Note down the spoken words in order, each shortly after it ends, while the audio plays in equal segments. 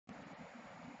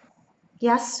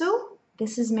Yasu,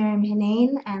 this is Maryam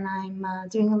Henein, and I'm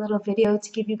doing a little video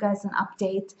to give you guys an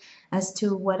update as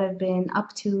to what I've been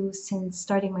up to since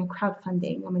starting my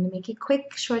crowdfunding. I'm going to make it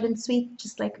quick, short, and sweet,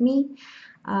 just like me.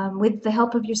 With the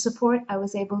help of your support, I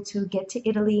was able to get to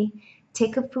Italy,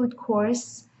 take a food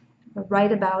course,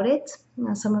 write about it.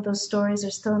 Some of those stories are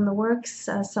still in the works,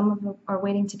 some of them are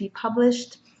waiting to be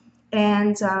published.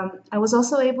 And I was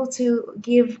also able to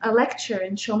give a lecture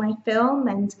and show my film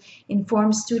and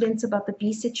inform students about the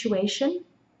bee situation.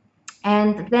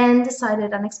 And then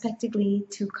decided unexpectedly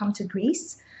to come to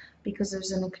Greece because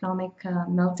there's an economic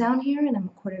meltdown here, and I'm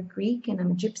a quarter Greek and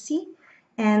I'm a gypsy.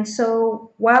 And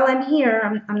so while I'm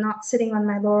here, I'm not sitting on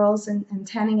my laurels and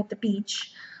tanning at the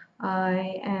beach.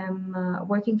 I am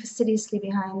working fastidiously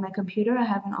behind my computer. I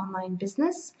have an online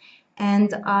business,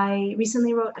 and I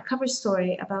recently wrote a cover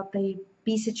story about the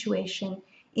bee situation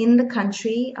in the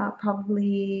country,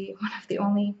 probably one of the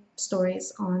only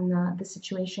stories on the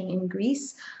situation in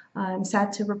Greece. I'm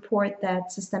sad to report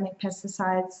that systemic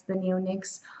pesticides, the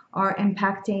neonics, are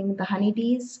impacting the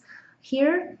honeybees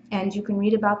here, and you can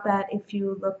read about that if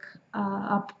you look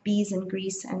up Bees in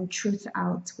Greece and Truth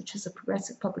Out, which is a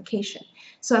progressive publication.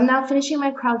 So I'm now finishing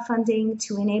my crowdfunding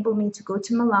to enable me to go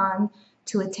to Milan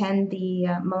to attend the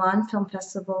Milan Film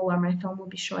Festival, where my film will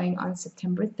be showing on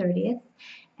September 30th,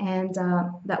 and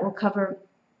that will cover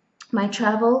my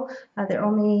travel. They're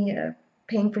only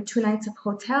paying for 2 nights of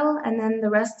hotel, and then the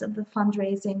rest of the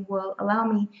fundraising will allow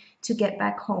me to get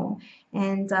back home.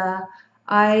 And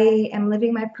I am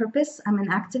living my purpose. I'm an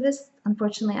activist.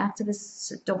 Unfortunately,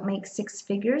 activists don't make six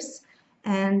figures.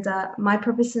 And my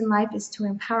purpose in life is to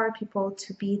empower people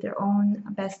to be their own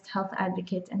best health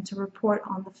advocate and to report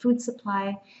on the food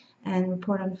supply and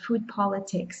report on food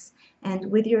politics. And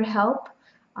with your help,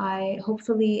 I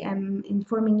hopefully am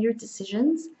informing your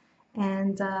decisions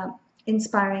and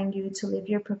inspiring you to live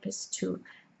your purpose too.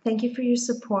 Thank you for your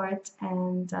support,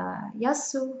 and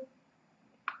Yasu!